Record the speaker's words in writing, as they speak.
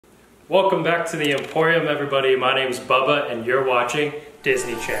Welcome back to the Emporium, everybody. My name's Bubba, and you're watching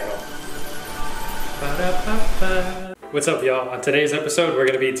Disney Channel. What's up, y'all? On today's episode, we're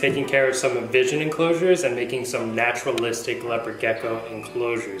going to be taking care of some vision enclosures and making some naturalistic leopard gecko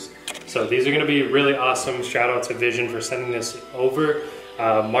enclosures. So these are going to be really awesome. Shout out to Vision for sending this over.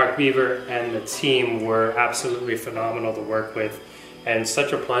 Mark Beaver and the team were absolutely phenomenal to work with, and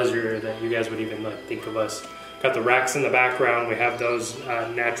such a pleasure that you guys would even think of us. Got the racks in the background. We have those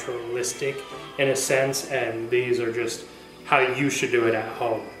naturalistic in a sense, and these are just how you should do it at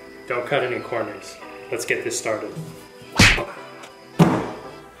home. Don't cut any corners. Let's get this started.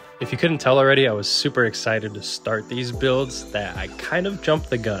 If you couldn't tell already, I was super excited to start these builds that I kind of jumped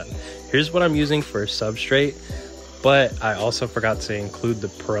the gun. Here's what I'm using for substrate, but I also forgot to include the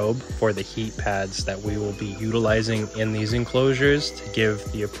probe for the heat pads that we will be utilizing in these enclosures to give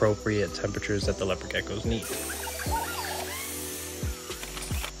the appropriate temperatures that the leopard geckos need.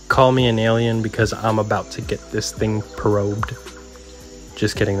 Call me an alien because I'm about to get this thing probed.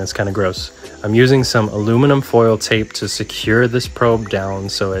 Just kidding, that's kind of gross. I'm using some aluminum foil tape to secure this probe down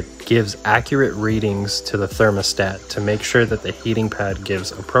so it gives accurate readings to the thermostat to make sure that the heating pad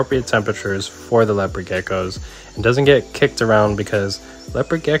gives appropriate temperatures for the leopard geckos and doesn't get kicked around, because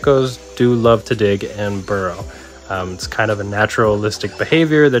leopard geckos do love to dig and burrow. It's kind of a naturalistic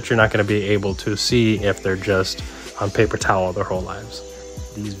behavior that you're not going to be able to see if they're just on paper towel their whole lives.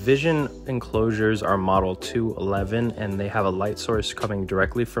 These vision enclosures are model 211, and they have a light source coming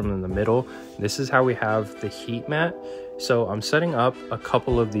directly from the middle. This is how we have the heat mat. So I'm setting up a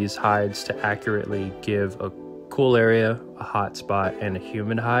couple of these hides to accurately give a cool area, a hot spot, and a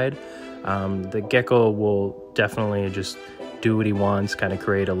humid hide. The gecko will definitely just do what he wants, kind of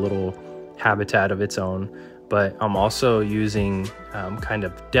create a little habitat of its own. But I'm also using kind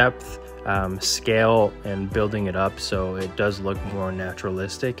of depth, scale, and building it up so it does look more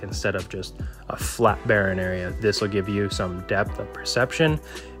naturalistic instead of just a flat barren area. This will give you some depth of perception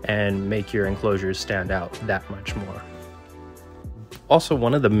and make your enclosures stand out that much more. Also,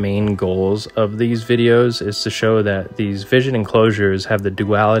 one of the main goals of these videos is to show that these vision enclosures have the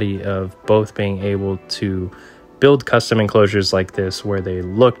duality of both being able to build custom enclosures like this where they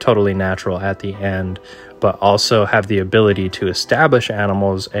look totally natural at the end, but also have the ability to establish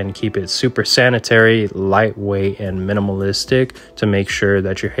animals and keep it super sanitary, lightweight, and minimalistic to make sure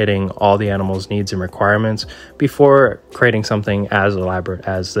that you're hitting all the animal's needs and requirements before creating something as elaborate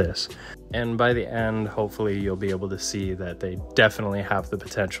as this. And by the end, hopefully you'll be able to see that they definitely have the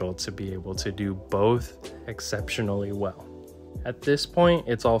potential to be able to do both exceptionally well. At this point,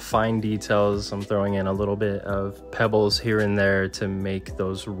 it's all fine details. I'm throwing in a little bit of pebbles here and there to make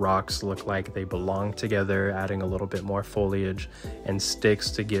those rocks look like they belong together, adding a little bit more foliage and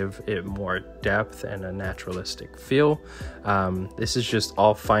sticks to give it more depth and a naturalistic feel. This is just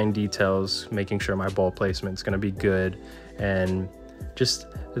all fine details, making sure my bowl placement is going to be good, and just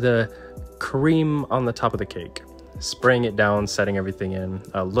the cream on the top of the cake. Spraying it down, setting everything in.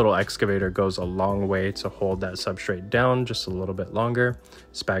 A little excavator goes a long way to hold that substrate down just a little bit longer.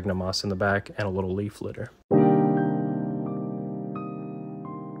 Sphagnum moss in the back and a little leaf litter.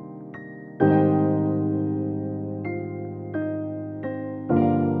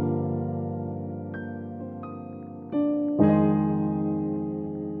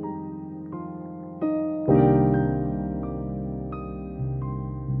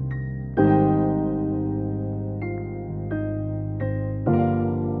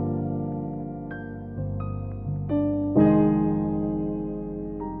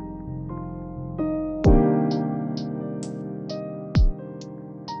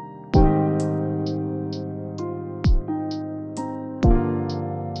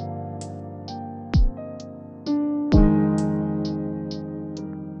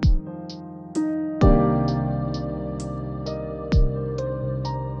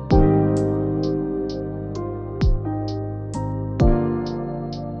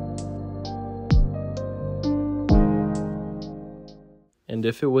 And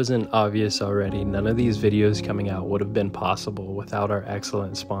if it wasn't obvious already, none of these videos coming out would have been possible without our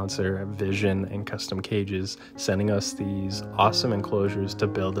excellent sponsor, Vision and Custom Cages, sending us these awesome enclosures to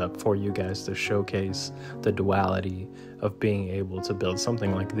build up for you guys to showcase the duality of being able to build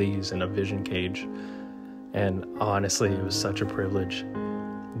something like these in a Vision cage. And honestly, it was such a privilege.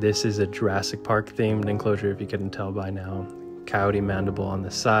 This is a Jurassic Park themed enclosure, if you couldn't tell by now. Coyote mandible on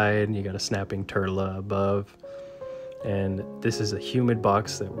the side, you got a snapping turtle above. And this is a humid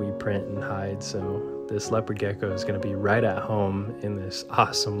box that we print and hide, so this leopard gecko is going to be right at home in this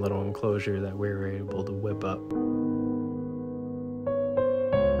awesome little enclosure that we were able to whip up.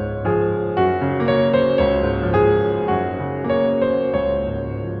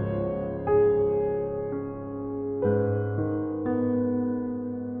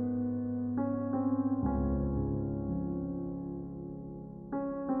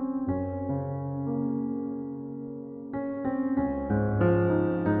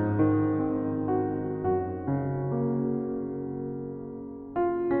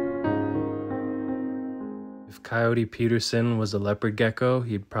 Coyote Peterson was a leopard gecko,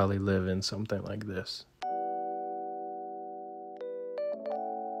 he'd probably live in something like this.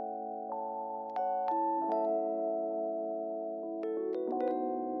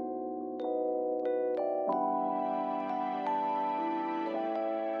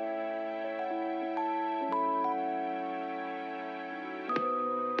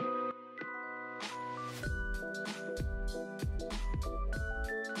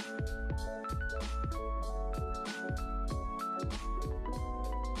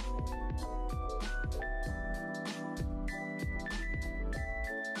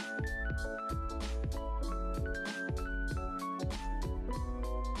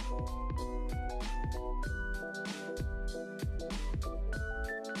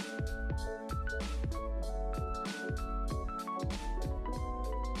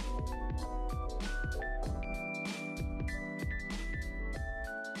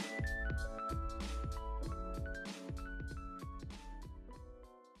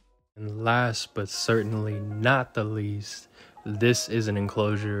 And last but certainly not the least, this is an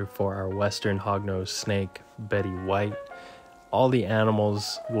enclosure for our western hognose snake, Betty White. All the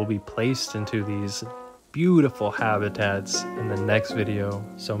animals will be placed into these beautiful habitats in the next video,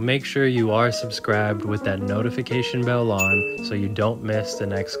 so make sure you are subscribed with that notification bell on so you don't miss the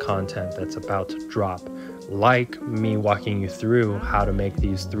next content that's about to drop, like me walking you through how to make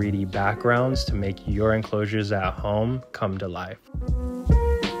these 3D backgrounds to make your enclosures at home come to life.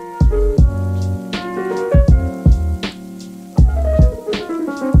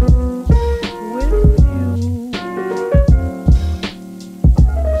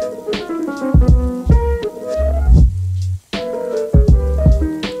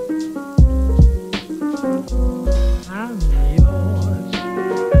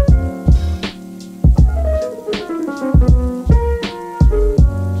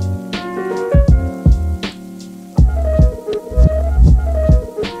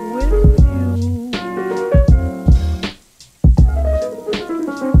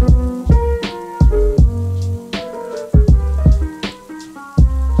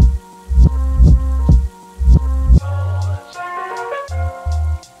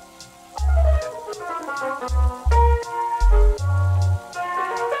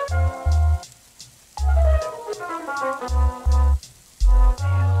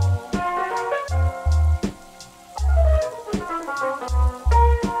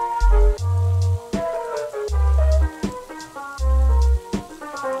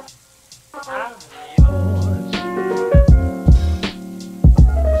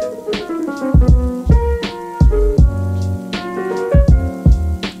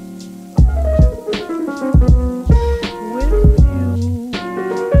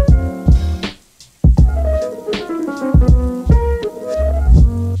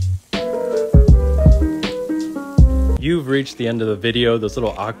 You've reached the end of the video. Those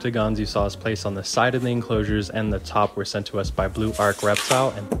little octagons you saw us place on the side of the enclosures and the top were sent to us by Blue Arc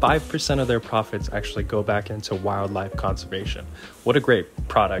Reptile, and 5% of their profits actually go back into wildlife conservation. What a great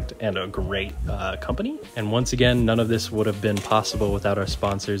product and a great company. And once again, none of this would have been possible without our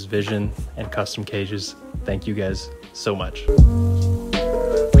sponsors, Vision and Custom Cages. Thank you guys so much.